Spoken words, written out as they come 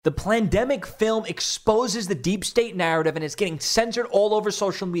The Plandemic film exposes the deep state narrative and it's getting censored all over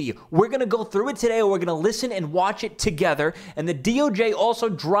social media. We're going to go through it today, or we're going to listen and watch it together. And the DOJ also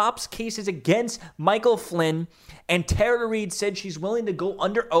drops cases against Michael Flynn. And Tara Reade said she's willing to go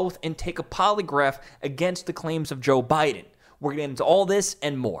under oath and take a polygraph against the claims of Joe Biden. We're going to get into all this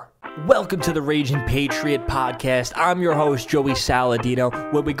and more. Welcome to the Raging Patriot Podcast. I'm your host, Joey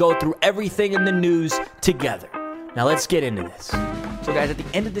Saladino, where we go through everything in the news together. Now let's get into this. So guys, at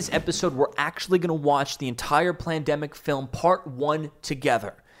the end of this episode, we're actually going to watch the entire Plandemic film part 1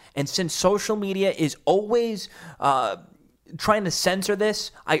 together. And since social media is always trying to censor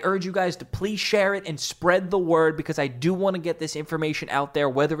this, I urge you guys to please share it and spread the word, because I do want to get this information out there,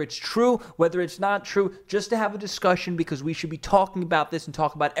 whether it's true, whether it's not true, just to have a discussion, because we should be talking about this and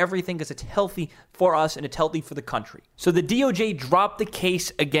talk about everything because it's healthy for us and it's healthy for the country. So the DOJ dropped the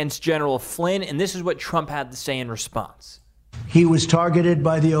case against General Flynn, and this is what Trump had to say in response. He was targeted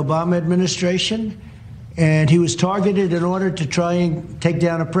by the Obama administration, and he was targeted in order to try and take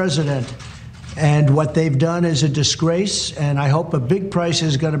down a president. And what they've done is a disgrace, and I hope a big price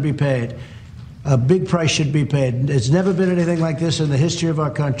is going to be paid. A big price should be paid. There's never been anything like this in the history of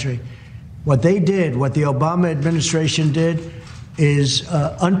our country. What they did, what the Obama administration did, is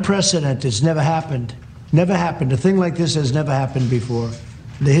unprecedented. It's never happened. Never happened. A thing like this has never happened before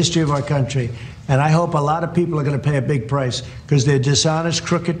in the history of our country. And I hope a lot of people are going to pay a big price, because they're dishonest,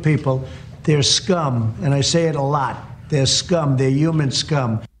 crooked people. They're scum, and I say it a lot. They're scum. They're human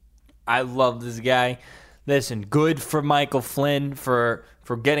scum. I love this guy. Listen, good for Michael Flynn for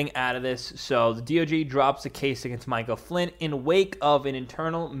getting out of this. So the DOJ drops the case against Michael Flynn in wake of an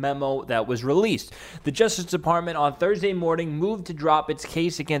internal memo that was released. The Justice Department on Thursday morning moved to drop its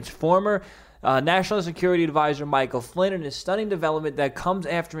case against former National Security Advisor Michael Flynn, in a stunning development that comes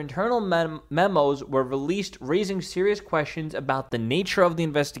after internal memos were released, raising serious questions about the nature of the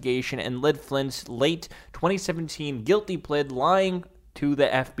investigation and led Flynn's late 2017 guilty plea lying to the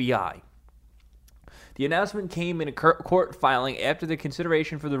FBI. The announcement came in a court filing after the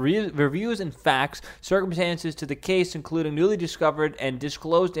consideration for the reviews and facts, circumstances to the case, including newly discovered and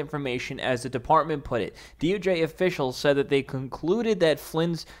disclosed information, as the department put it. DOJ officials said that they concluded that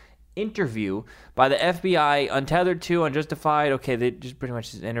Flynn's interview by the FBI, untethered to, unjustified, they just pretty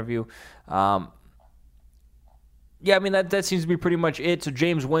much his interview. That seems to be pretty much it. So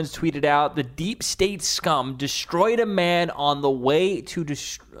James Wins tweeted out, "The deep state scum destroyed a man on their way to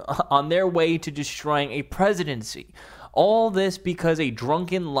destroying a presidency. All this because a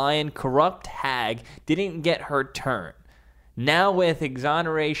drunken lion, corrupt hag didn't get her turn. Now with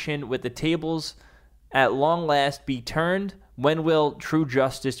exoneration, with the tables at long last be turned, when will true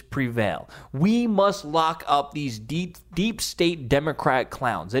justice prevail? We must lock up these deep state Democrat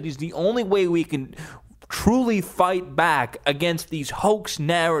clowns. That is the only way we can truly fight back against these hoax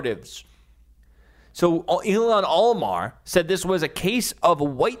narratives." So Ilhan Omar said this was a case of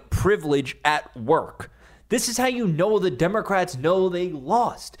white privilege at work. This is how you know the Democrats know they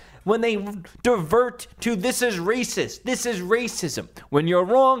lost. When they divert to "this is racist, this is racism." When you're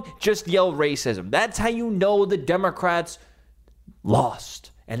wrong, just yell racism. That's how you know the Democrats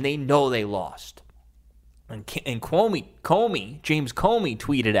lost, and they know they lost. And James Comey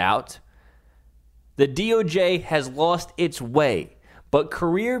tweeted out, "The DOJ has lost its way, but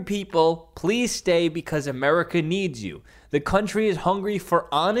career people, please stay, because America needs you. The country is hungry for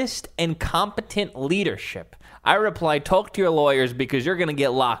honest and competent leadership." I replied, "Talk to your lawyers, because you're going to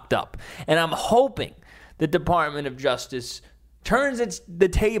get locked up." And I'm hoping the Department of Justice turns the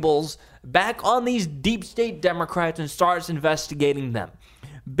tables back on these deep state Democrats and starts investigating them.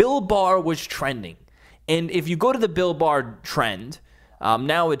 Bill Barr was trending. And if you go to the Bill Barr trend,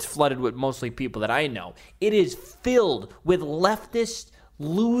 now it's flooded with mostly people that I know. It is filled with leftists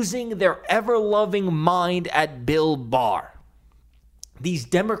losing their ever-loving mind at Bill Barr. These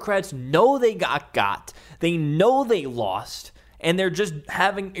Democrats know they got. They know they lost. And they're just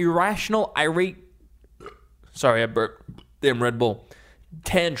having irrational, sorry, I burped. Damn Red Bull.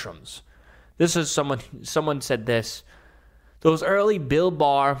 Tantrums. This is someone said this. "Those early Bill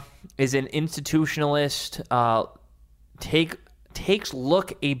Barr is an institutionalist. Takes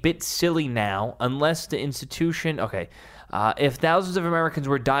look a bit silly now, unless the institution..." If thousands of Americans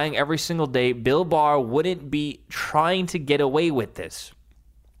were dying every single day, Bill Barr wouldn't be trying to get away with this.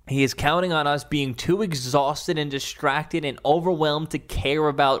 He is counting on us being too exhausted and distracted and overwhelmed to care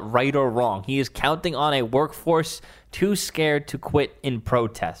about right or wrong. He is counting on a workforce too scared to quit in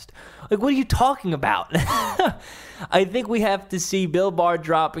protest. Like, what are you talking about? I think we have to see Bill Barr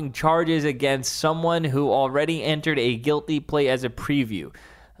dropping charges against someone who already entered a guilty plea as a preview.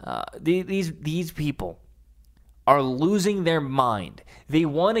 These people are losing their mind. They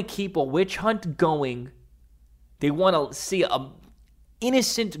want to keep a witch hunt going. They want to see an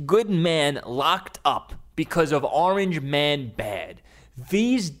innocent good man locked up because of Orange Man bad.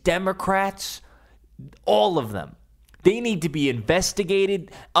 These Democrats, all of them, they need to be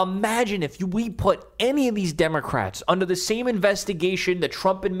investigated. Imagine if we put any of these Democrats under the same investigation the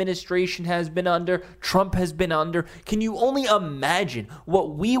Trump administration has been under, Trump has been under. Can you only imagine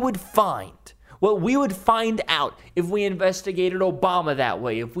what we would find? What we would find out if we investigated Obama that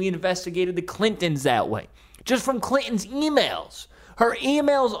way, if we investigated the Clintons that way. Just from Clinton's emails. Her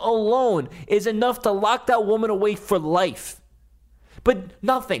emails alone is enough to lock that woman away for life. But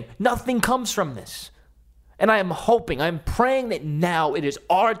nothing comes from this. And I'm praying that now it is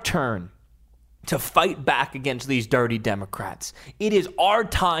our turn to fight back against these dirty Democrats. It is our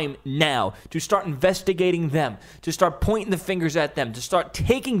time now to start investigating them, to start pointing the fingers at them, to start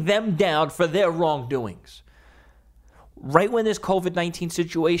taking them down for their wrongdoings. Right when this COVID-19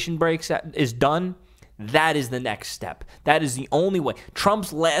 situation is done, that is the next step. That is the only way.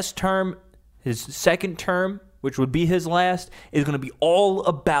 Trump's last term, his second term, which would be his last, is going to be all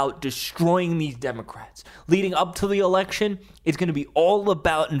about destroying these Democrats. Leading up to the election, it's going to be all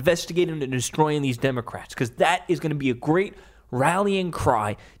about investigating and destroying these Democrats, because that is going to be a great rallying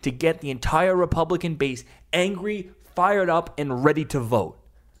cry to get the entire Republican base angry, fired up, and ready to vote.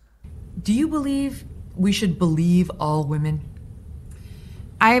 Do you believe we should believe all women?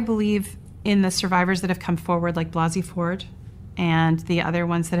 I believe in the survivors that have come forward, like Blasey Ford, and the other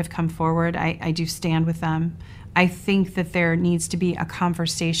ones that have come forward. I do stand with them. I think that there needs to be a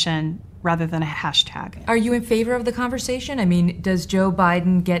conversation rather than a hashtag. Are you in favor of the conversation? I mean, does Joe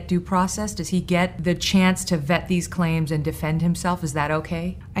Biden get due process? Does he get the chance to vet these claims and defend himself? Is that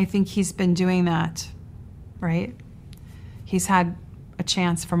okay? I think he's been doing that, right? He's had a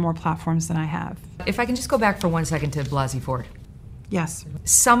chance for more platforms than I have. If I can just go back for 1 second to Blasey Ford. Yes.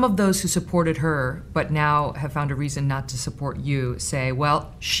 Some of those who supported her, but now have found a reason not to support you, say,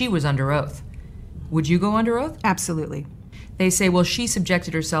 well, she was under oath. Would you go under oath? Absolutely. They say, well, she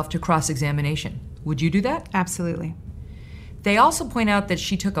subjected herself to cross-examination. Would you do that? Absolutely. They also point out that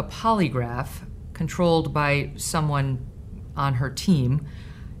she took a polygraph controlled by someone on her team.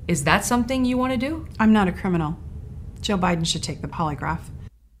 Is that something you want to do? I'm not a criminal. Joe Biden should take the polygraph.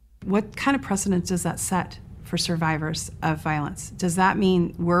 What kind of precedent does that set for survivors of violence? Does that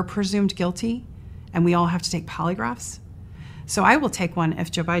mean we're presumed guilty and we all have to take polygraphs? So I will take one if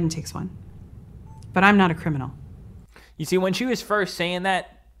Joe Biden takes one. But I'm not a criminal. You see, when she was first saying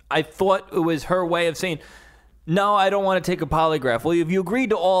that, I thought it was her way of saying, no, I don't want to take a polygraph. Well, if you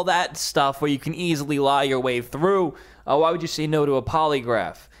agreed to all that stuff where you can easily lie your way through, why would you say no to a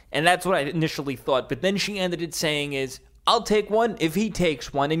polygraph? And that's what I initially thought. But then she ended it saying is, I'll take one if he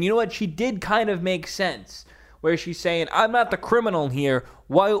takes one. And you know what? She did kind of make sense, where she's saying, I'm not the criminal here.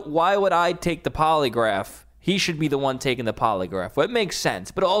 Why would I take the polygraph? He should be the one taking the polygraph. Well, it makes sense.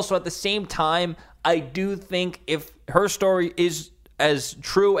 But also at the same time, I do think if her story is as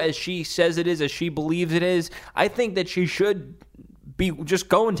true as she says it is, as she believes it is, I think that she should just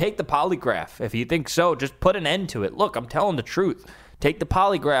go and take the polygraph. If you think so, just put an end to it. Look, I'm telling the truth. Take the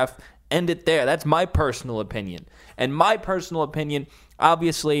polygraph, end it there. That's my personal opinion. And my personal opinion,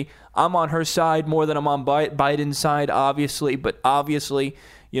 obviously, I'm on her side more than I'm on Biden's side, obviously. But obviously,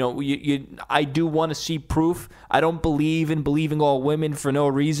 you know, I do want to see proof. I don't believe in believing all women for no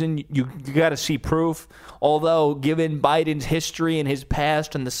reason. You got to see proof. Although, given Biden's history and his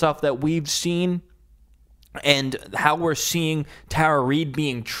past and the stuff that we've seen and how we're seeing Tara Reade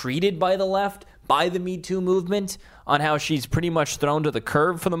being treated by the left, by the Me Too movement, on how she's pretty much thrown to the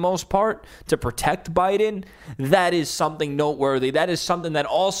curb for the most part to protect Biden, that is something noteworthy. That is something that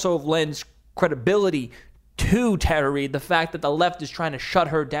also lends credibility to Tara Reade, the fact that the left is trying to shut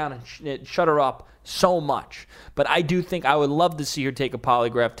her down and shut her up so much. But I do think I would love to see her take a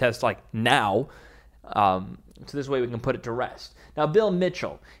polygraph test like now, so this way we can put it to rest. Now, Bill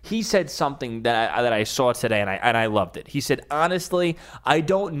Mitchell, he said something that I saw today, and I loved it. He said, honestly, I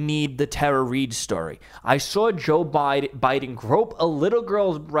don't need the Tara Reade story. I saw Joe Biden grope a little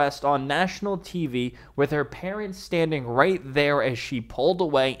girl's breast on national TV with her parents standing right there as she pulled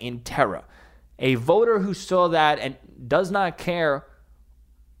away in terror. A voter who saw that and does not care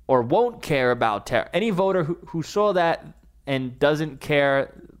or won't care about Tara. Any voter who saw that and doesn't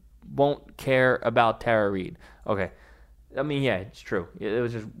care, won't care about Tara Reade. Okay. I mean, yeah, it's true. It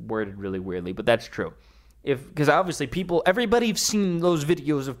was just worded really weirdly, but that's true. Because obviously everybody's seen those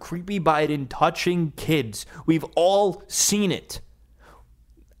videos of creepy Biden touching kids. We've all seen it.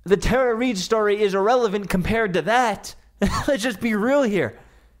 The Tara Reade story is irrelevant compared to that. Let's just be real here.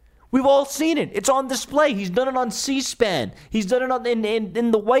 We've all seen it. It's on display. He's done it on C-SPAN. He's done it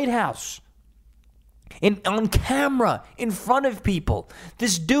in the White House. On camera, in front of people.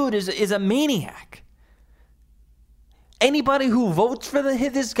 This dude is a maniac. Anybody who votes for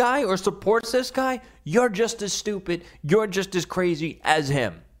this guy or supports this guy, you're just as stupid, you're just as crazy as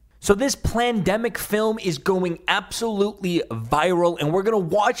him. So this Plandemic film is going absolutely viral, and we're going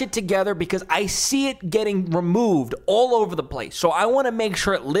to watch it together because I see it getting removed all over the place. So I want to make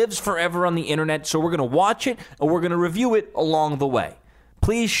sure it lives forever on the internet, so we're going to watch it, and we're going to review it along the way.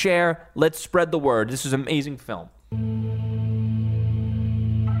 Please share. Let's spread the word. This is an amazing film.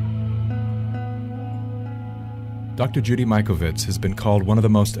 Dr. Judy Mikovits has been called one of the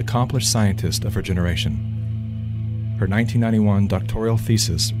most accomplished scientists of her generation. Her 1991 doctoral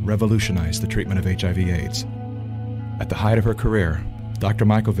thesis revolutionized the treatment of HIV/AIDS. At the height of her career, Dr.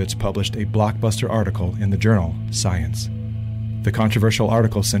 Mikovits published a blockbuster article in the journal Science. The controversial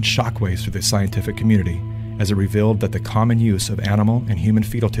article sent shockwaves through the scientific community as it revealed that the common use of animal and human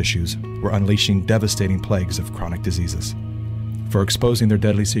fetal tissues were unleashing devastating plagues of chronic diseases. For exposing their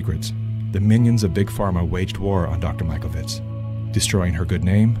deadly secrets, the minions of Big Pharma waged war on Dr. Mikovits, destroying her good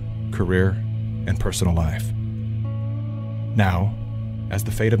name, career, and personal life. Now, as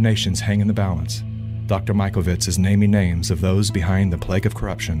the fate of nations hang in the balance, Dr. Mikovits is naming names of those behind the plague of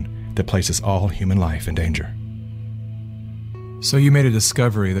corruption that places all human life in danger. So you made a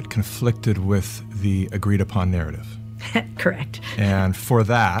discovery that conflicted with the agreed-upon narrative. Correct. And for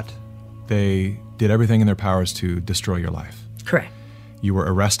that, they did everything in their powers to destroy your life. Correct. You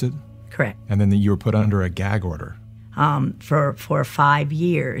were arrested. Correct. And then you were put under a gag order. For 5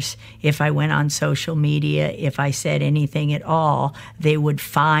 years, if I went on social media, if I said anything at all, they would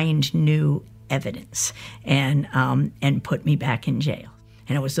find new evidence and put me back in jail.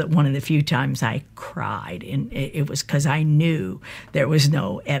 And it was one of the few times I cried, and it was because I knew there was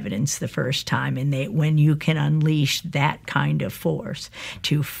no evidence the first time. And when you can unleash that kind of force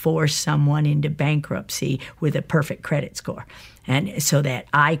to force someone into bankruptcy with a perfect credit score, and so that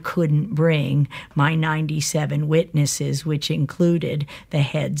I couldn't bring my 97 witnesses, which included the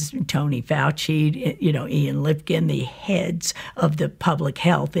heads, Tony Fauci, Ian Lipkin, the heads of the public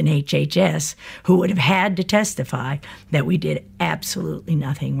health in HHS, who would have had to testify that we did absolutely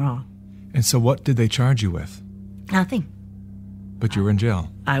nothing wrong. And so what did they charge you with? Nothing. But you were in jail.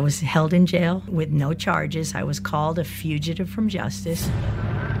 I was held in jail with no charges. I was called a fugitive from justice.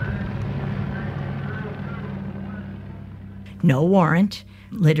 No warrant,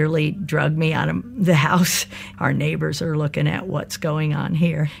 literally drugged me out of the house. Our neighbors are looking at what's going on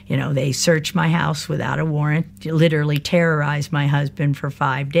here. They searched my house without a warrant, literally terrorized my husband for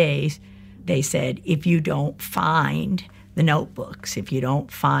 5 days. They said, if you don't find the notebooks, if you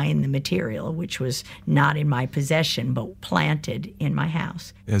don't find the material, which was not in my possession but planted in my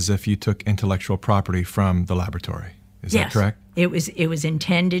house. As if you took intellectual property from the laboratory. Is that correct? It was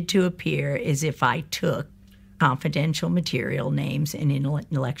intended to appear as if I took confidential material, names, and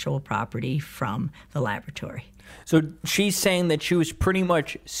intellectual property from the laboratory. So she's saying that she was pretty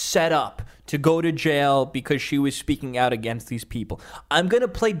much set up to go to jail because she was speaking out against these people. I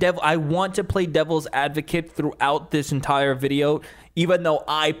want to play devil's advocate throughout this entire video, even though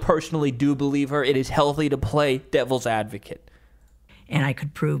I personally do believe her. It is healthy to play devil's advocate. And I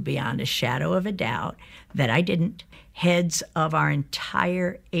could prove beyond a shadow of a doubt that I didn't. Heads of our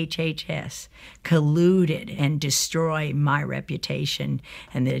entire HHS colluded and destroyed my reputation,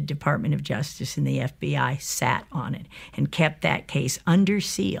 and the Department of Justice and the FBI sat on it and kept that case under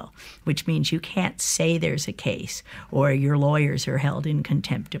seal, which means you can't say there's a case or your lawyers are held in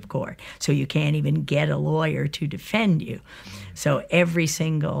contempt of court. So you can't even get a lawyer to defend you. So every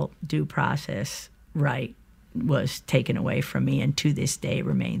single due process right was taken away from me, and to this day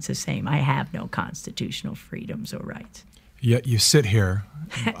remains the same. I have no constitutional freedoms or rights. Yet you sit here.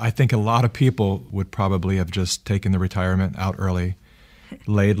 I think a lot of people would probably have just taken the retirement out early,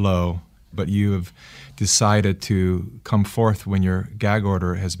 laid low, but you have decided to come forth when your gag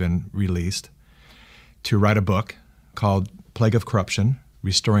order has been released to write a book called Plague of Corruption,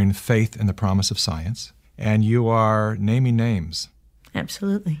 Restoring Faith in the Promise of Science, and you are naming names.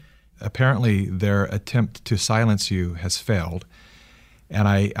 Absolutely. Apparently, their attempt to silence you has failed. And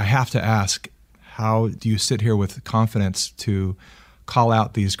I have to ask, how do you sit here with confidence to call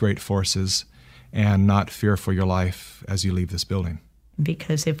out these great forces and not fear for your life as you leave this building?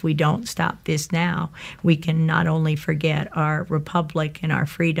 Because if we don't stop this now, we can not only forget our republic and our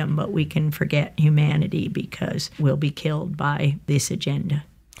freedom, but we can forget humanity because we'll be killed by this agenda.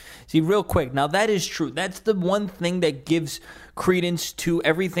 See, real quick, now that is true. That's the one thing that gives credence to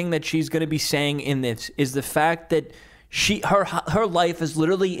everything that she's going to be saying in this, is the fact that Her life is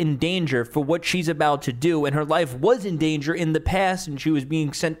literally in danger for what she's about to do, and her life was in danger in the past, and she was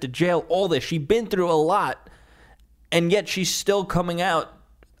being sent to jail. All this, she'd been through a lot, and yet she's still coming out,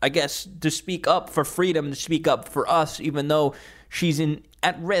 I guess, to speak up for freedom, to speak up for us, even though she's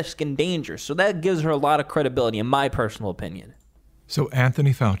at risk and danger. So that gives her a lot of credibility, in my personal opinion. So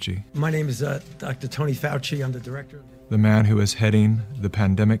Anthony Fauci, My name is Dr. Tony Fauci. I'm the director. the man who is heading the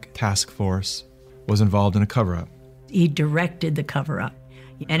pandemic task force, was involved in a cover-up. He directed the cover-up.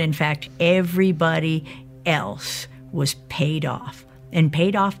 And in fact, everybody else was paid off, and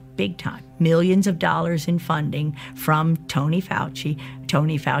paid off big time. Millions of dollars in funding from Tony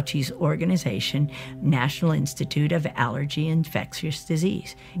Fauci's organization, National Institute of Allergy and Infectious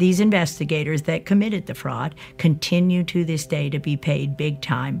Disease. These investigators that committed the fraud continue to this day to be paid big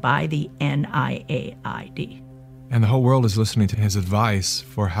time by the NIAID. And the whole world is listening to his advice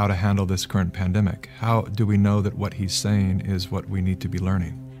for how to handle this current pandemic. How do we know that what he's saying is what we need to be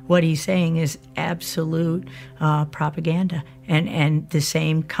learning? What he's saying is absolute propaganda, and the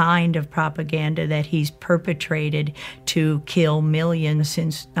same kind of propaganda that he's perpetrated to kill millions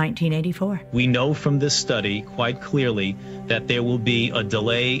since 1984. We know from this study quite clearly that there will be a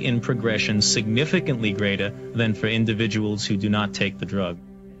delay in progression significantly greater than for individuals who do not take the drug.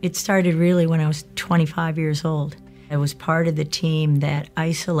 It started really when I was 25 years old. I was part of the team that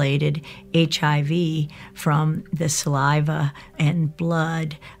isolated HIV from the saliva and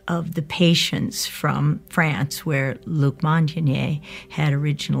blood of the patients from France, where Luc Montagnier had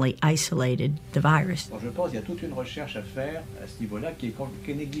originally isolated the virus. Je pense qu'il y a toute une recherche à faire à ce niveau-là qui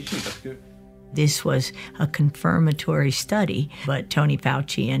est négligée parce que This was a confirmatory study, but Tony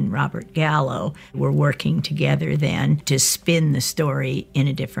Fauci and Robert Gallo were working together then to spin the story in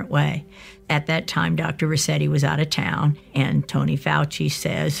a different way. At that time, Dr. Rossetti was out of town, and Tony Fauci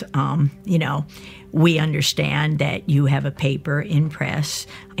says, we understand that you have a paper in press,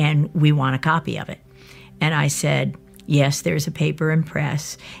 and we want a copy of it. And I said, yes, there's a paper in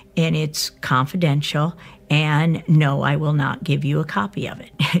press, and it's confidential, and no, I will not give you a copy of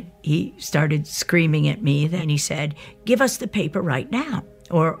it. He started screaming at me. Then he said, give us the paper right now,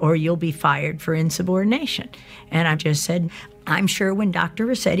 or you'll be fired for insubordination. And I just said, I'm sure when Dr.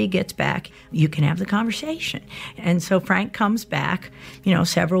 Rossetti gets back, you can have the conversation. And so Frank comes back,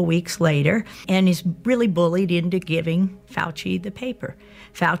 several weeks later, and is really bullied into giving Fauci the paper.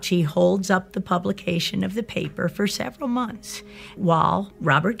 Fauci holds up the publication of the paper for several months, while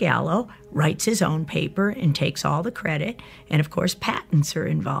Robert Gallo writes his own paper and takes all the credit. And of course, patents are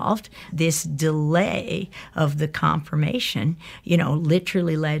involved. This delay of the confirmation,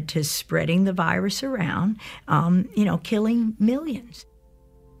 literally led to spreading the virus around, killing millions.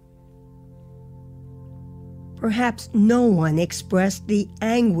 Perhaps no one expressed the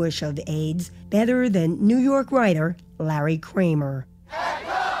anguish of AIDS better than New York writer Larry Kramer.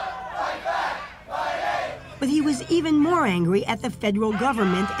 But he was even more angry at the federal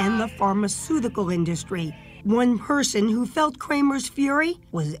government and the pharmaceutical industry. One person who felt Kramer's fury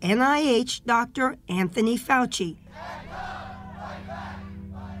was NIH Dr. Anthony Fauci.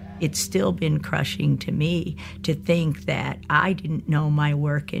 It's still been crushing to me to think that I didn't know my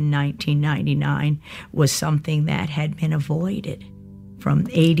work in 1999 was something that had been avoided. From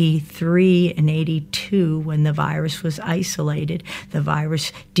 83 and 82, when the virus was isolated, the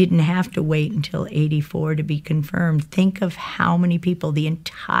virus didn't have to wait until 84 to be confirmed. Think of how many people, the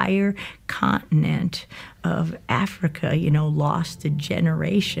entire continent of Africa, lost a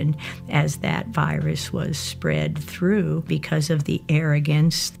generation as that virus was spread through because of the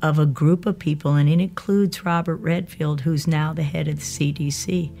arrogance of a group of people, and it includes Robert Redfield, who's now the head of the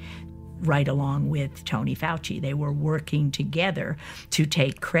CDC. Right along with Tony Fauci. They were working together to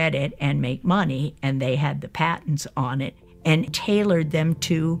take credit and make money, and they had the patents on it and tailored them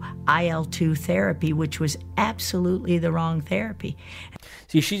to IL-2 therapy, which was absolutely the wrong therapy.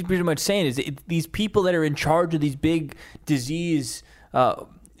 See, she's pretty much saying is these people that are in charge of these big disease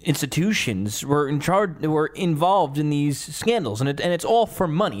institutions were involved in these scandals, and it's all for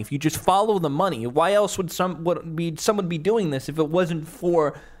money. If you just follow the money, why else would someone be doing this if it wasn't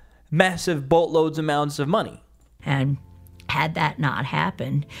for massive boatloads amounts of money? And had that not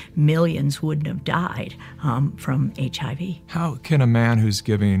happened, millions wouldn't have died from HIV. How can a man who's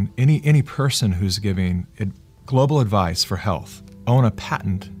giving, any person who's giving global advice for health, own a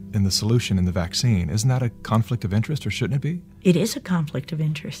patent in the solution in the vaccine? Isn't that a conflict of interest, or shouldn't it be? It is a conflict of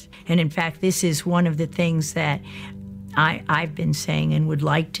interest. And in fact, this is one of the things that I've been saying and would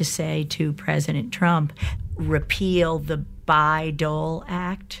like to say to President Trump: repeal the Bayh-Dole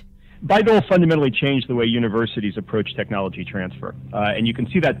Act. Bayh-Dole fundamentally changed the way universities approach technology transfer, and you can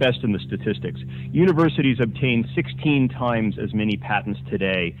see that best in the statistics. Universities obtain 16 times as many patents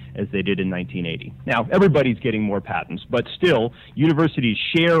today as they did in 1980. Now, everybody's getting more patents, but still, universities'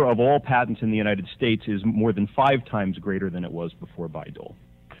 share of all patents in the United States is more than 5 times greater than it was before Bayh-Dole.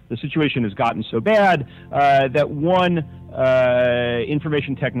 The situation has gotten so bad that one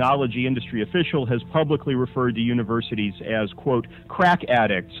information technology industry official has publicly referred to universities as, quote, crack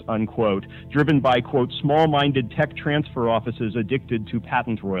addicts, unquote, driven by, quote, small-minded tech transfer offices addicted to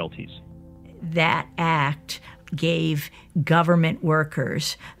patent royalties. That act gave government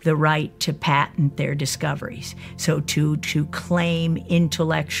workers the right to patent their discoveries, so to claim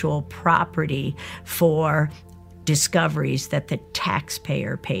intellectual property for discoveries that the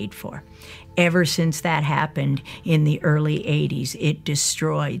taxpayer paid for. Ever since that happened in the early 80s, it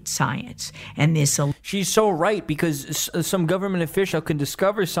destroyed science. And this... She's so right, because some government official can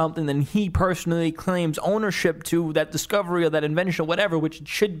discover something, then he personally claims ownership to that discovery or that invention or whatever, which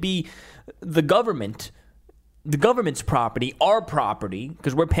should be the government's property, our property,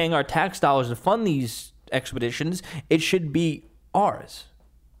 because we're paying our tax dollars to fund these expeditions. It should be ours,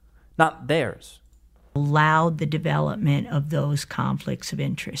 not theirs. Allowed the development of those conflicts of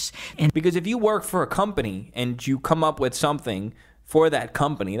interest. And because if you work for a company and you come up with something for that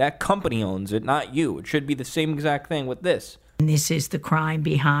company owns it, not you. It should be the same exact thing with this. And this is the crime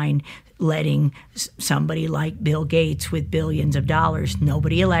behind letting somebody like Bill Gates with billions of dollars.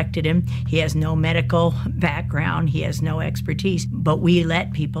 Nobody elected him. He has no medical background. He has no expertise. But we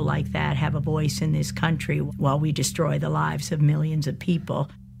let people like that have a voice in this country while we destroy the lives of millions of people.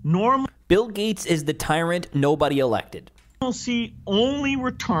 Bill Gates is the tyrant nobody elected. Normalcy only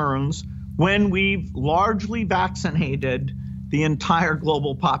returns when we've largely vaccinated the entire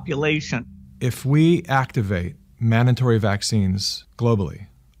global population. If we activate mandatory vaccines globally,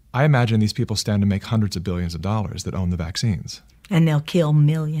 I imagine these people stand to make hundreds of billions of dollars that own the vaccines. And they'll kill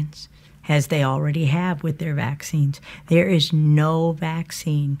millions, as they already have with their vaccines. There is no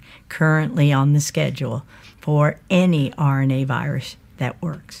vaccine currently on the schedule for any RNA virus that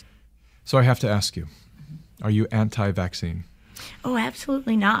works. So I have to ask you, are you anti-vaccine? Oh,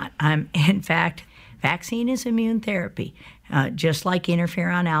 absolutely not. In fact, vaccine is immune therapy, just like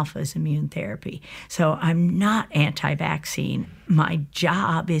interferon alpha is immune therapy. So I'm not anti-vaccine. My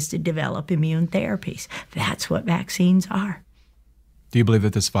job is to develop immune therapies. That's what vaccines are. Do you believe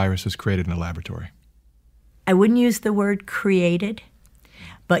that this virus was created in a laboratory? I wouldn't use the word created,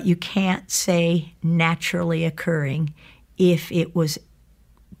 but you can't say naturally occurring if it was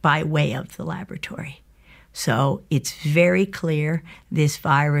by way of the laboratory. So it's very clear this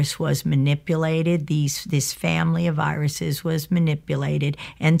virus was manipulated, this family of viruses was manipulated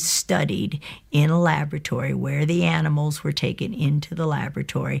and studied in a laboratory where the animals were taken into the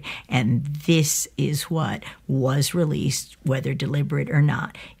laboratory, and this is what was released, whether deliberate or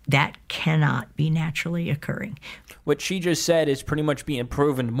not. That cannot be naturally occurring. What she just said is pretty much being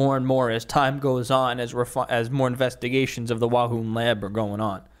proven more and more as time goes on, as more investigations of the Wuhan lab are going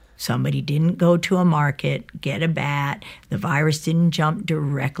on. Somebody didn't go to a market, get a bat. The virus didn't jump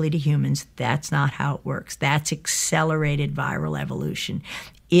directly to humans. That's not how it works. That's accelerated viral evolution.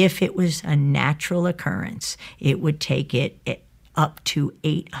 If it was a natural occurrence, it would take it up to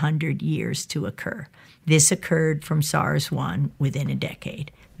 800 years to occur. This occurred from SARS-1 within a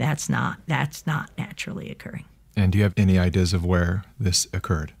decade. That's not naturally occurring. And do you have any ideas of where this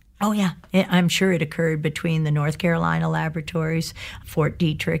occurred? Oh, yeah. I'm sure it occurred between the North Carolina laboratories, Fort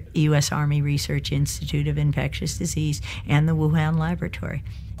Detrick, U.S. Army Research Institute of Infectious Disease, and the Wuhan laboratory.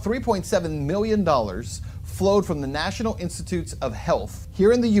 $3.7 million flowed from the National Institutes of Health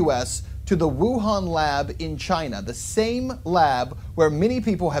here in the U.S. to the Wuhan lab in China, the same lab where many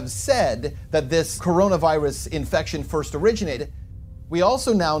people have said that this coronavirus infection first originated. We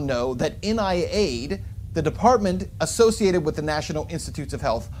also now know that NIAID, the department associated with the National Institutes of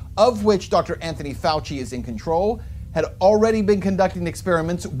Health, of which Dr. Anthony Fauci is in control, had already been conducting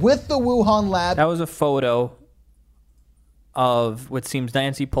experiments with the Wuhan lab. That was a photo of what seems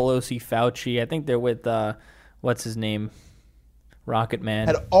Nancy Pelosi, Fauci. I think they're with, what's his name? Rocket Man.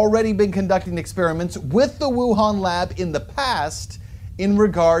 Had already been conducting experiments with the Wuhan lab in the past in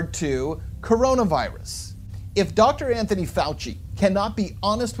regard to coronavirus. If Dr. Anthony Fauci cannot be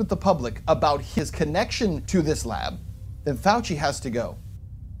honest with the public about his connection to this lab, then Fauci has to go.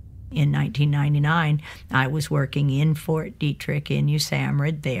 In 1999, I was working in Fort Detrick in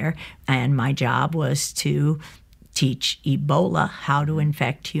USAMRIID there, and my job was to teach Ebola how to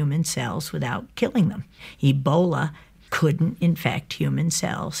infect human cells without killing them. Ebola couldn't infect human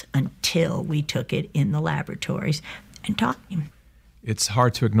cells until we took it in the laboratories and taught him. It's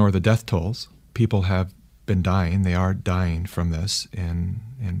hard to ignore the death tolls. People have been dying. They are dying from this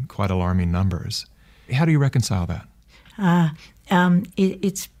in quite alarming numbers. How do you reconcile that?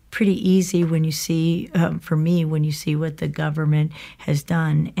 It's pretty easy when you see, for me, when you see what the government has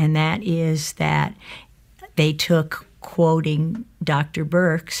done, and that is that they took, quoting Dr.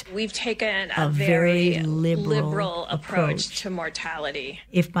 Birx, we've taken a very liberal approach to mortality.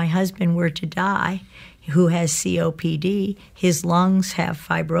 If my husband were to die, who has COPD, his lungs have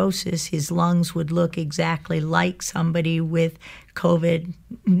fibrosis, his lungs would look exactly like somebody with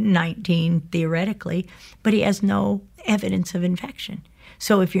COVID-19 theoretically, but he has no evidence of infection.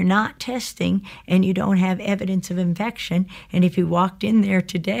 So if you're not testing and you don't have evidence of infection, and if you walked in there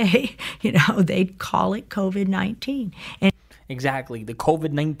today, they'd call it COVID-19. Exactly. The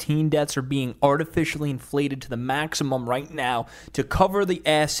COVID-19 deaths are being artificially inflated to the maximum right now to cover the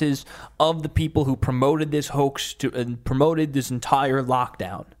asses of the people who promoted this hoax and promoted this entire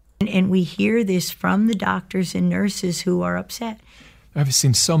lockdown. And we hear this from the doctors and nurses who are upset. I've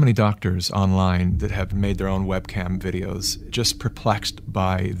seen so many doctors online that have made their own webcam videos, just perplexed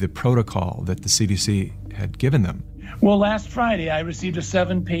by the protocol that the CDC had given them. Well, last Friday, I received a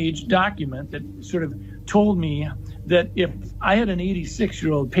 7-page document that sort of told me that if I had an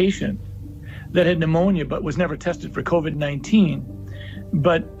 86-year-old patient that had pneumonia but was never tested for COVID-19,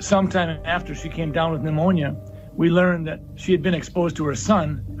 but sometime after she came down with pneumonia, we learned that she had been exposed to her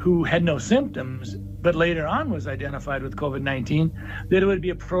son who had no symptoms, but later on was identified with COVID-19, that it would be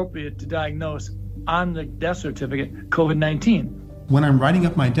appropriate to diagnose on the death certificate COVID-19. When I'm writing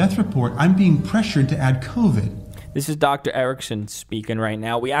up my death report, I'm being pressured to add COVID. This is Dr. Erickson speaking right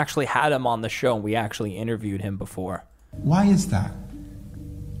now. We actually had him on the show, and we actually interviewed him before. Why is that?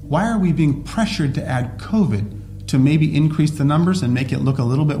 Why are we being pressured to add COVID to maybe increase the numbers and make it look a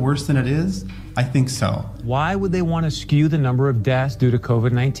little bit worse than it is? I think so. Why would they want to skew the number of deaths due to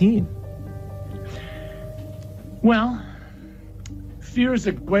COVID-19? Well, fear is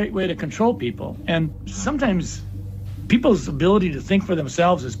a great way to control people, and sometimes people's ability to think for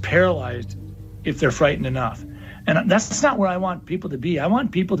themselves is paralyzed if they're frightened enough. And that's not where I want people to be. I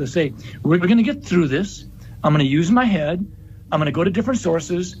want people to say, we're going to get through this. I'm going to use my head. I'm going to go to different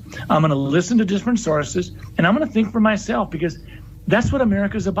sources. I'm going to listen to different sources. And I'm going to think for myself, because that's what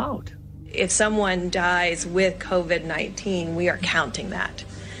America's about. If someone dies with COVID-19, we are counting that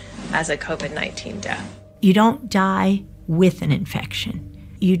as a COVID-19 death. You don't die with an infection.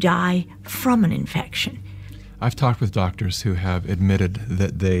 You die from an infection. I've talked with doctors who have admitted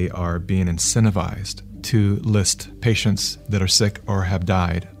that they are being incentivized to list patients that are sick or have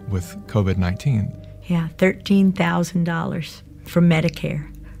died with COVID-19. Yeah, $13,000 from Medicare,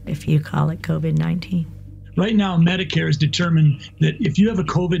 if you call it COVID-19. Right now, Medicare has determined that if you have a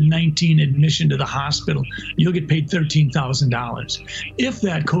COVID-19 admission to the hospital, you'll get paid $13,000. If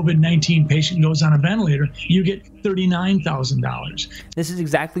that COVID-19 patient goes on a ventilator, you get $39,000. This is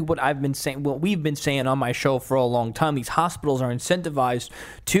exactly what I've been saying, what we've been saying on my show for a long time. These hospitals are incentivized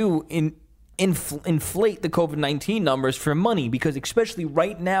to inflate the COVID-19 numbers for money, because especially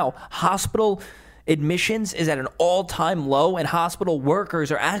right now, hospital admissions is at an all-time low, and hospital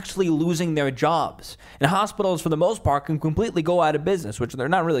workers are actually losing their jobs. And hospitals, for the most part, can completely go out of business, which they're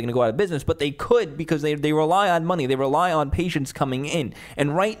not really going to go out of business, but they could, because they rely on money. They rely on patients coming in.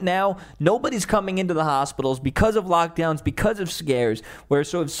 And right now, nobody's coming into the hospitals because of lockdowns, because of scares,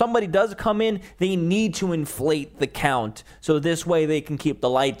 so if somebody does come in, they need to inflate the count, so this way they can keep the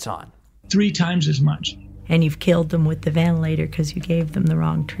lights on. 3 times as much. And you've killed them with the ventilator because you gave them the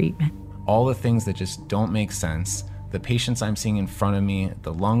wrong treatment. All the things that just don't make sense, the patients I'm seeing in front of me,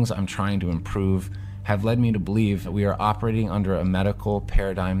 the lungs I'm trying to improve, have led me to believe we are operating under a medical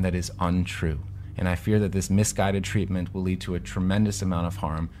paradigm that is untrue. And I fear that this misguided treatment will lead to a tremendous amount of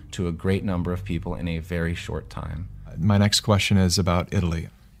harm to a great number of people in a very short time. My next question is about Italy.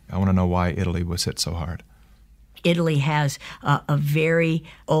 I want to know why Italy was hit so hard. Italy has a very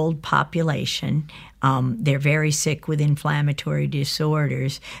old population. They're very sick with inflammatory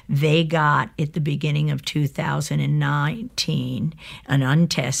disorders. They got, at the beginning of 2019, an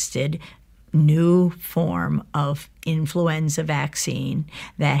untested new form of influenza vaccine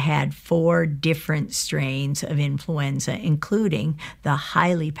that had 4 different strains of influenza, including the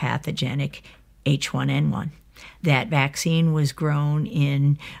highly pathogenic H1N1. That vaccine was grown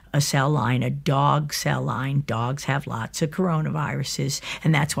in a cell line, a dog cell line. Dogs have lots of coronaviruses,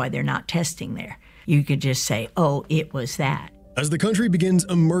 and that's why they're not testing there. You could just say, oh, it was that. As the country begins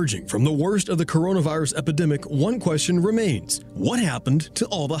emerging from the worst of the coronavirus epidemic, one question remains. What happened to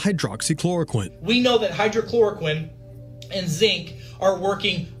all the hydroxychloroquine? We know that hydrochloroquine and zinc are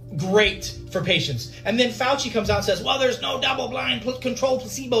working great for patients. And then Fauci comes out and says, well, there's no double-blind controlled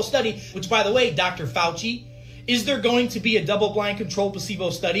placebo study, which, by the way, Dr. Fauci, is there going to be a double-blind controlled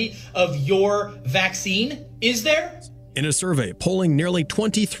placebo study of your vaccine? Is there? In a survey polling nearly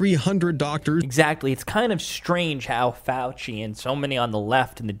 2,300 doctors. Exactly. It's kind of strange how Fauci and so many on the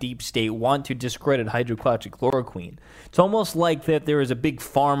left in the deep state want to discredit hydroxychloroquine. It's almost like that there is a big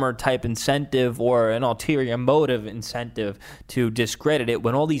pharma type incentive or an ulterior motive incentive to discredit it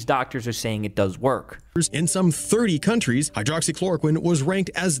when all these doctors are saying it does work. In some 30 countries, hydroxychloroquine was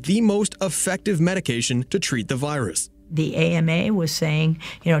ranked as the most effective medication to treat the virus. The AMA was saying,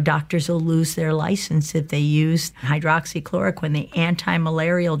 doctors will lose their license if they use hydroxychloroquine, the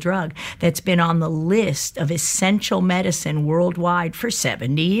anti-malarial drug that's been on the list of essential medicine worldwide for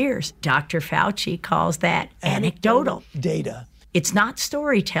 70 years. Dr. Fauci calls that anecdotal data. It's not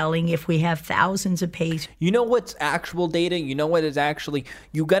storytelling if we have thousands of patients. You know what's actual data? You know what is actually,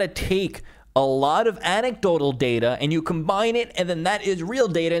 you got to take a lot of anecdotal data and you combine it, and then that is real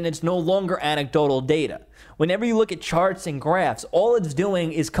data, and it's no longer anecdotal data. Whenever you look at charts and graphs, all it's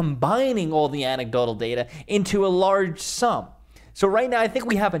doing is combining all the anecdotal data into a large sum. So right now, I think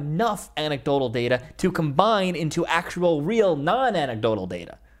we have enough anecdotal data to combine into actual, real, non-anecdotal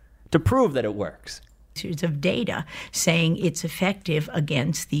data to prove that it works. Of data saying it's effective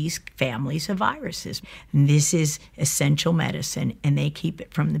against these families of viruses. And this is essential medicine, and they keep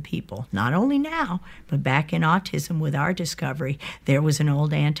it from the people. Not only now, but back in autism with our discovery, there was an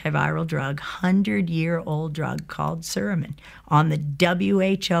old antiviral drug, 100-year-old drug called Suramin, on the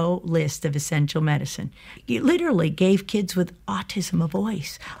WHO list of essential medicine. It literally gave kids with autism a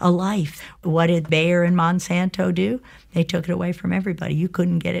voice, a life. What did Bayer and Monsanto do? They took it away from everybody. You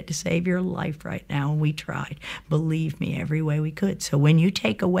couldn't get it to save your life right now, and we tried. Believe me, every way we could. So when you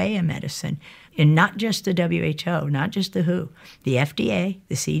take away a medicine, and not just the WHO, not just the WHO, the FDA,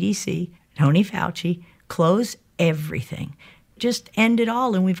 the CDC, Tony Fauci, close everything. Just end it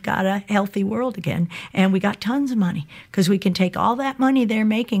all, and we've got a healthy world again. And we got tons of money, because we can take all that money they're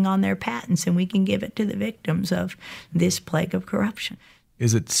making on their patents and we can give it to the victims of this plague of corruption.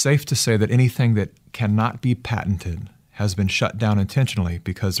 Is it safe to say that anything that cannot be patented has been shut down intentionally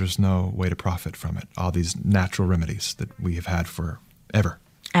because there's no way to profit from it, all these natural remedies that we have had forever?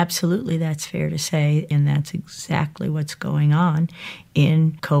 Absolutely, that's fair to say, and that's exactly what's going on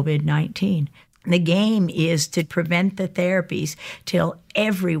in COVID-19. The game is to prevent the therapies till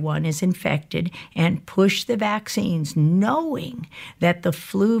everyone is infected and push the vaccines, knowing that the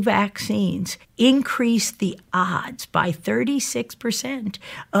flu vaccines increase the odds by 36%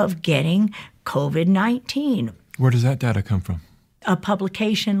 of getting COVID-19. Where does that data come from? A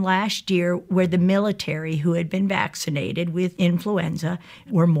publication last year where the military who had been vaccinated with influenza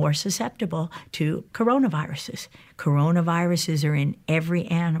were more susceptible to coronaviruses. Coronaviruses are in every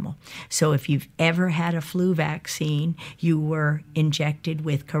animal. So if you've ever had a flu vaccine, you were injected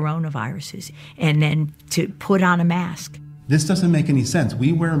with coronaviruses. And then to put on a mask. This doesn't make any sense.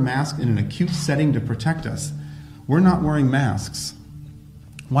 We wear masks in an acute setting to protect us. We're not wearing masks.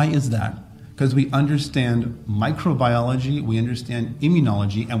 Why is that? Because we understand microbiology, we understand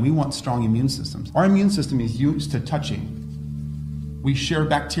immunology, and we want strong immune systems. Our immune system is used to touching. We share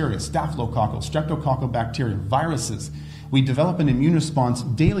bacteria, staphylococcal, streptococcal bacteria, viruses. We develop an immune response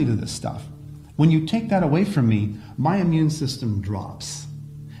daily to this stuff. When you take that away from me, my immune system drops.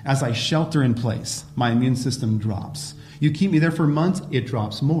 As I shelter in place, my immune system drops. You keep me there for months, it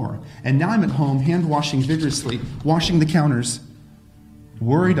drops more. And now I'm at home, hand washing vigorously, washing the counters,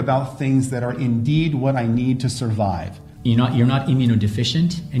 worried about things that are indeed what I need to survive. You're not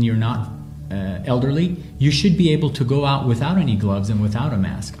immunodeficient and you're not elderly. You should be able to go out without any gloves and without a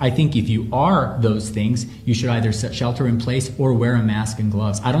mask. I think if you are those things, you should either shelter in place or wear a mask and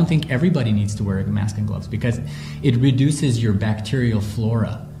gloves. I don't think everybody needs to wear a mask and gloves because it reduces your bacterial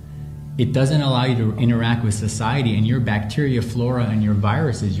flora. It doesn't allow you to interact with society, and your bacteria flora and your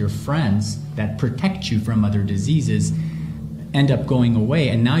viruses, your friends that protect you from other diseases, end up going away,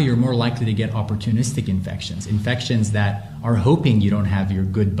 and now you're more likely to get opportunistic infections that are hoping you don't have your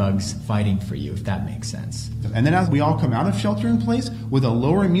good bugs fighting for you, if that makes sense. And then as we all come out of shelter in place with a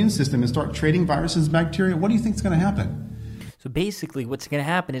lower immune system and start trading viruses and bacteria, what do you think is going to happen? So basically what's going to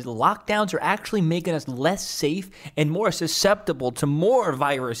happen is the lockdowns are actually making us less safe and more susceptible to more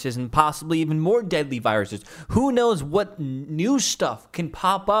viruses and possibly even more deadly viruses. Who knows what new stuff can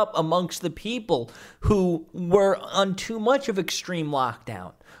pop up amongst the people who were on too much of extreme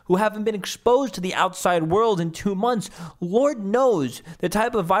lockdown, who haven't been exposed to the outside world in 2 months. Lord knows the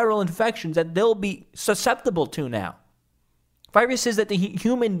type of viral infections that they'll be susceptible to now. Viruses that the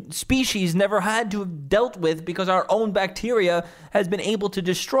human species never had to have dealt with because our own bacteria has been able to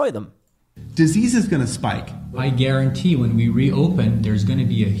destroy them. Disease is going to spike. I guarantee when we reopen, there's going to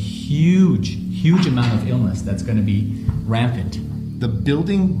be a huge amount of illness that's going to be rampant. The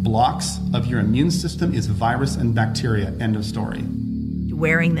building blocks of your immune system is virus and bacteria. End of story.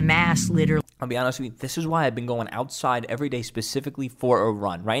 Wearing the mask literally. I'll be honest with you, this is why I've been going outside every day specifically for a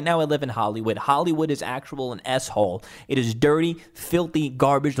run. Right now I live in Hollywood. Hollywood is actual an S-hole. It is dirty, filthy,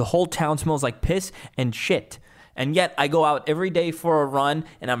 garbage. The whole town smells like piss and shit. And yet I go out every day for a run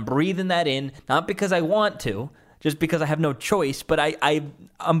and I'm breathing that in, not because I want to, just because I have no choice, but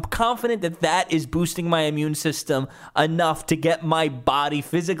I'm confident that that is boosting my immune system enough to get my body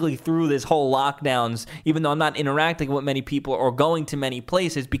physically through this whole lockdowns, even though I'm not interacting with many people or going to many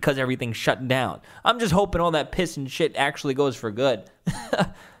places because everything's shut down. I'm just hoping all that piss and shit actually goes for good.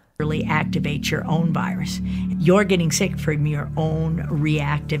 Really activate your own virus. You're getting sick from your own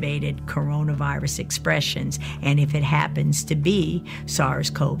reactivated coronavirus expressions, and if it happens to be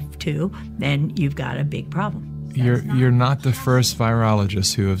SARS-CoV-2, then you've got a big problem. You're not the first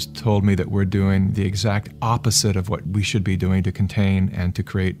virologist who has told me that we're doing the exact opposite of what we should be doing to contain and to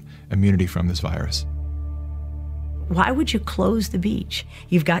create immunity from this virus. Why would you close the beach?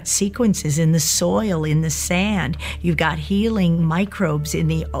 You've got sequences in the soil, in the sand. You've got healing microbes in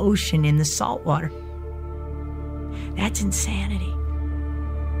the ocean, in the salt water. That's insanity.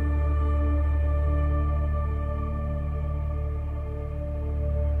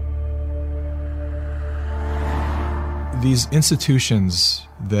 These institutions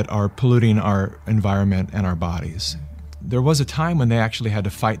that are polluting our environment and our bodies, there was a time when they actually had to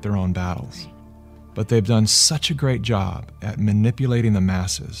fight their own battles. But they've done such a great job at manipulating the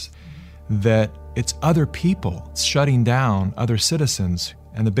masses that it's other people shutting down other citizens,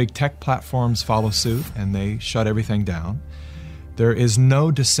 and the big tech platforms follow suit and they shut everything down. There is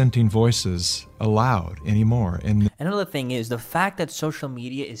no dissenting voices allowed anymore. Another thing is the fact that social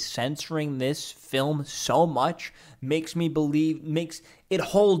media is censoring this film so much makes it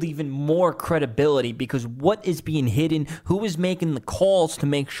hold even more credibility, because what is being hidden, who is making the calls to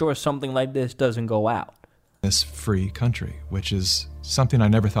make sure something like this doesn't go out? This free country, which is something I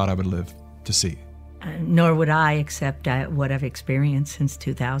never thought I would live to see. Nor would I, except what I've experienced since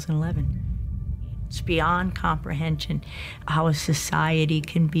 2011. It's beyond comprehension how a society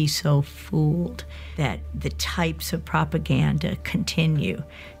can be so fooled that the types of propaganda continue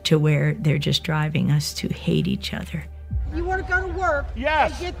to where they're just driving us to hate each other. You want to go to work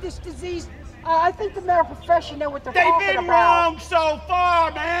yes. and get this disease? I think the medical profession know what they're talking about. They've been wrong so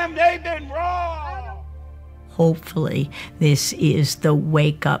far, ma'am. They've been wrong. Hopefully, this is the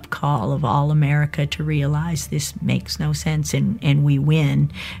wake-up call of all America to realize this makes no sense, and we win,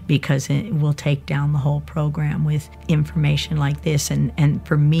 because it will take down the whole program with information like this. And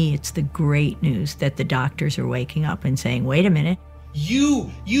for me, it's the great news that the doctors are waking up and saying, wait a minute. You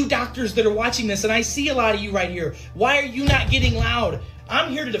doctors that are watching this, and I see a lot of you right here, why are you not getting loud?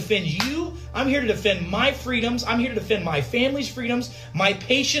 I'm here to defend you. I'm here to defend my freedoms. I'm here to defend my family's freedoms, my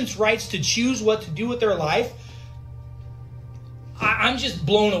patients' rights to choose what to do with their life. I'm just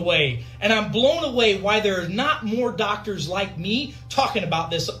blown away. And I'm blown away why there are not more doctors like me talking about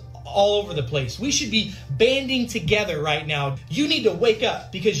this all over the place. We should be banding together right now. You need to wake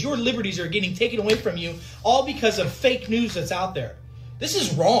up, because your liberties are getting taken away from you, all because of fake news that's out there. This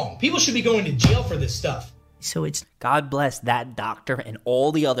is wrong. People should be going to jail for this stuff. So it's God bless that doctor and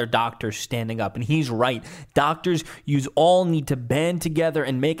all the other doctors standing up. And he's right. Doctors, you all need to band together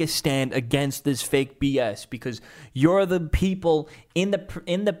and make a stand against this fake BS, because you're the people in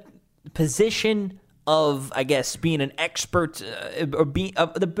the position of, I guess, being an expert or being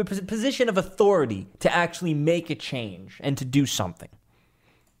the position of authority to actually make a change and to do something.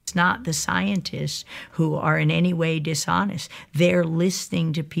 It's not the scientists who are in any way dishonest. They're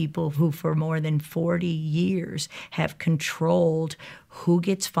listening to people who for more than 40 years have controlled who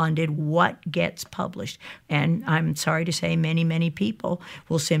gets funded, what gets published. And I'm sorry to say, many, many people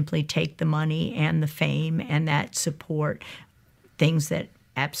will simply take the money and the fame and that support things that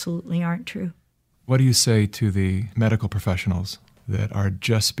absolutely aren't true. What do you say to the medical professionals that are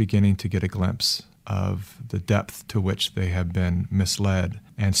just beginning to get a glimpse of the depth to which they have been misled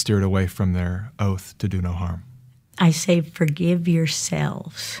and steered away from their oath to do no harm? I say forgive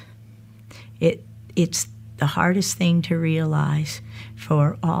yourselves. It's the hardest thing to realize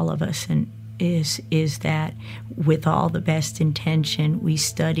for all of us, and is that with all the best intention, we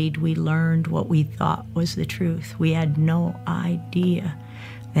studied, we learned what we thought was the truth. We had no idea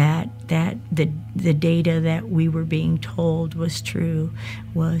that the data that we were being told was true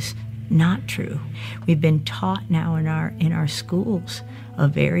was not true. We've been taught now in our schools a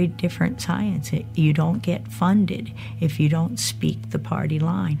very different science. You don't get funded if you don't speak the party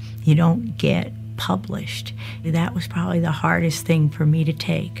line. You don't get published. That was probably the hardest thing for me to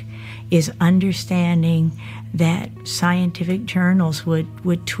take, is understanding that scientific journals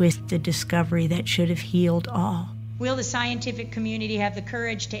would twist a discovery that should have healed all. Will the scientific community have the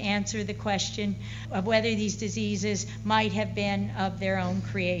courage to answer the question of whether these diseases might have been of their own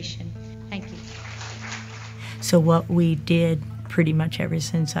creation? Thank you. So what we did pretty much ever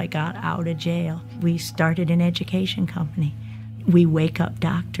since I got out of jail, we started an education company. We wake up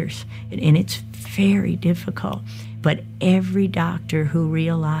doctors, and it's very difficult. But every doctor who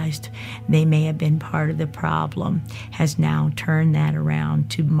realized they may have been part of the problem has now turned that around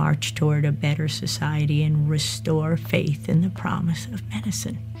to march toward a better society and restore faith in the promise of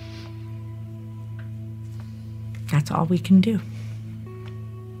medicine. That's all we can do.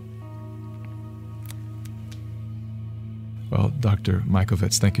 Well, Dr.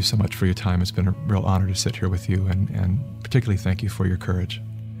 Mikovits, thank you so much for your time. It's been a real honor to sit here with you, and particularly thank you for your courage.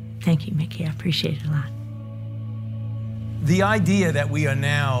 Thank you, Mickey. I appreciate it a lot. The idea that we are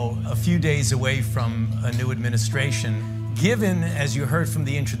now a few days away from a new administration, given, as you heard from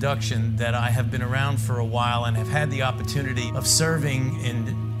the introduction, that I have been around for a while and have had the opportunity of serving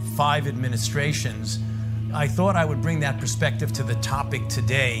in 5 administrations, I thought I would bring that perspective to the topic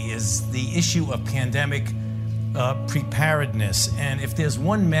today, is the issue of pandemic preparedness. And if there's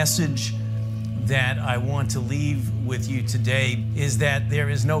one message that I want to leave with you today, is that there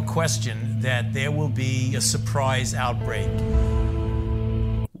is no question that there will be a surprise outbreak.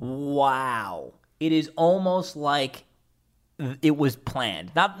 Wow. It is almost like it was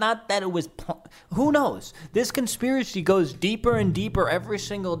planned. Not that it was who knows? This conspiracy goes deeper and deeper every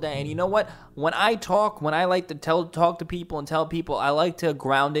single day. And you know what? When I like to talk to people and tell people, I like to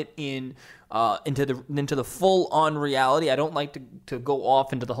ground it in into the full-on reality. I don't like to go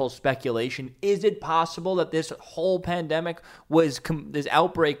off into the whole speculation. Is it possible that this whole pandemic this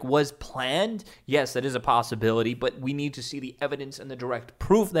outbreak was planned? Yes, that is a possibility, but we need to see the evidence and the direct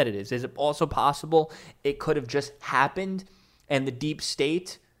proof that it is. Is it also possible it could have just happened and the deep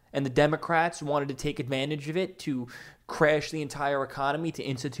state and the Democrats wanted to take advantage of it to crash the entire economy, to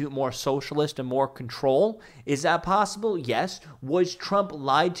institute more socialist and more control? Is that possible? Yes. Was Trump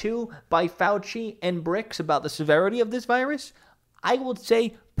lied to by Fauci and Birx about the severity of this virus? I would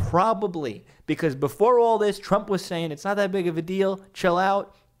say probably, because before all this, Trump was saying it's not that big of a deal, chill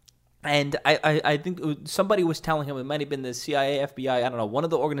out. And I think somebody was telling him, it might have been the CIA, FBI, I don't know, one of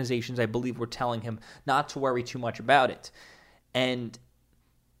the organizations I believe were telling him not to worry too much about it. And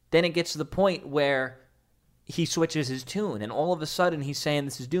then it gets to the point where he switches his tune, and all of a sudden he's saying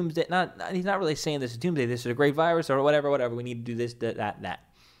this is doomsday. He's not really saying this is doomsday. This is a great virus or whatever. We need to do this, that.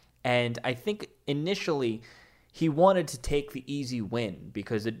 And I think initially he wanted to take the easy win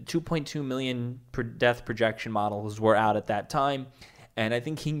because the 2.2 million death projection models were out at that time. And I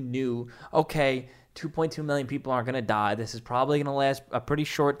think he knew, okay, 2.2 million people aren't going to die. This is probably going to last a pretty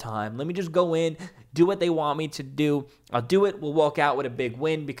short time. Let me just go in, do what they want me to do. I'll do it. We'll walk out with a big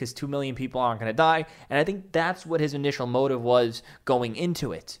win because 2 million people aren't going to die. And I think that's what his initial motive was going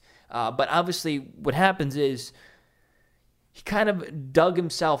into it. But obviously what happens is he kind of dug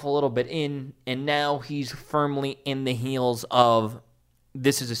himself a little bit in, and now he's firmly in the heels of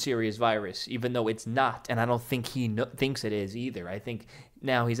this is a serious virus, even though it's not. And I don't think he thinks it is either. I think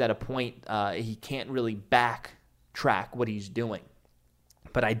now he's at a point he can't really backtrack what he's doing.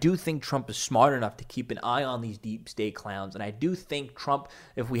 But I do think Trump is smart enough to keep an eye on these deep state clowns. And I do think Trump,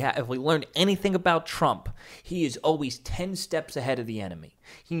 if we learned anything about Trump, he is always 10 steps ahead of the enemy.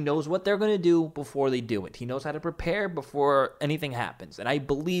 He knows what they're going to do before they do it. He knows how to prepare before anything happens. And I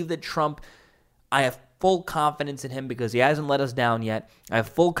believe that Trump, I have full confidence in him because he hasn't let us down yet. I have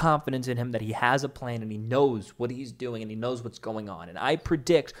full confidence in him that he has a plan and he knows what he's doing and he knows what's going on. And I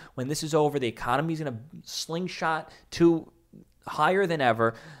predict when this is over, the economy is going to slingshot to higher than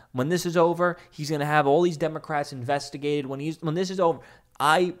ever. When this is over, he's going to have all these Democrats investigated. When this is over,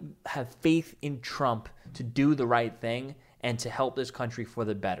 I have faith in Trump to do the right thing and to help this country for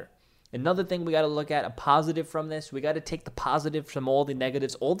the better. Another thing we got to look at, a positive from this, we got to take the positive from all the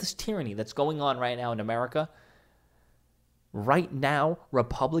negatives, all this tyranny that's going on right now in America. Right now,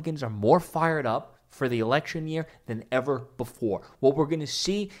 Republicans are more fired up for the election year than ever before. What we're going to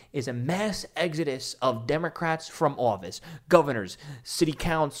see is a mass exodus of Democrats from office, governors, city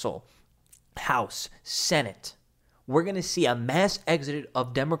council, House, Senate. We're going to see a mass exodus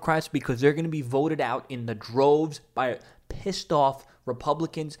of Democrats because they're going to be voted out in the droves by pissed off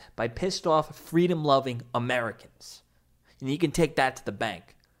Republicans, by pissed off freedom-loving Americans. And you can take that to the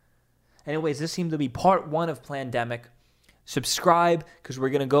bank. Anyways, this seemed to be part 1 of Plandemic. Subscribe, because we're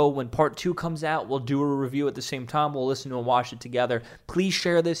going to go when part 2 comes out. We'll do a review at the same time. We'll listen to and watch it together. Please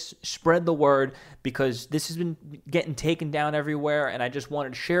share this, spread the word, because this has been getting taken down everywhere, and I just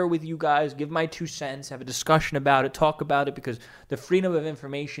wanted to share with you guys, give my 2 cents, have a discussion about it, talk about it, because the freedom of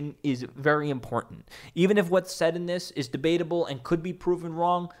information is very important. Even if what's said in this is debatable and could be proven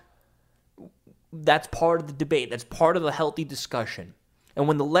wrong, that's part of the debate. That's part of the healthy discussion. And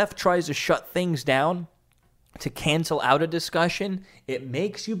when the left tries to shut things down, to cancel out a discussion, it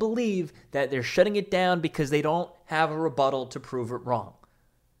makes you believe that they're shutting it down because they don't have a rebuttal to prove it wrong.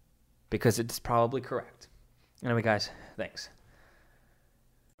 Because it's probably correct. Anyway, guys, thanks.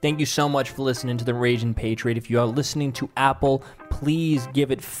 Thank you so much for listening to The Raging Patriot. If you are listening to Apple, please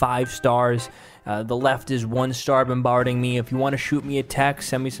give it 5 stars. The left is 1 star bombarding me. If you want to shoot me a text,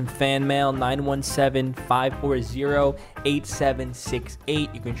 send me some fan mail,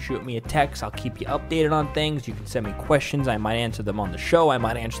 917-540-8768. You can shoot me a text. I'll keep you updated on things. You can send me questions. I might answer them on the show. I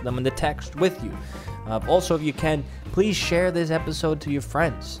might answer them in the text with you. Also, if you can, please share this episode to your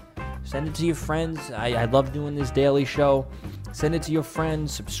friends. Send it to your friends. I love doing this daily show. Send it to your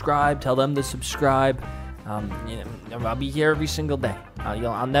friends. Subscribe. Tell them to subscribe. I'll be here every single day.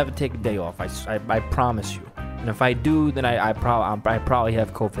 I'll never take a day off. I promise you. And if I do, then I probably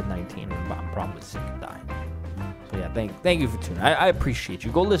have COVID-19. I'm probably sick and dying. So yeah, thank you for tuning. I appreciate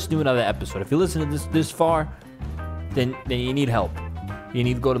you. Go listen to another episode. If you listen to this far, then you need help. You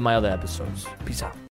need to go to my other episodes. Peace out.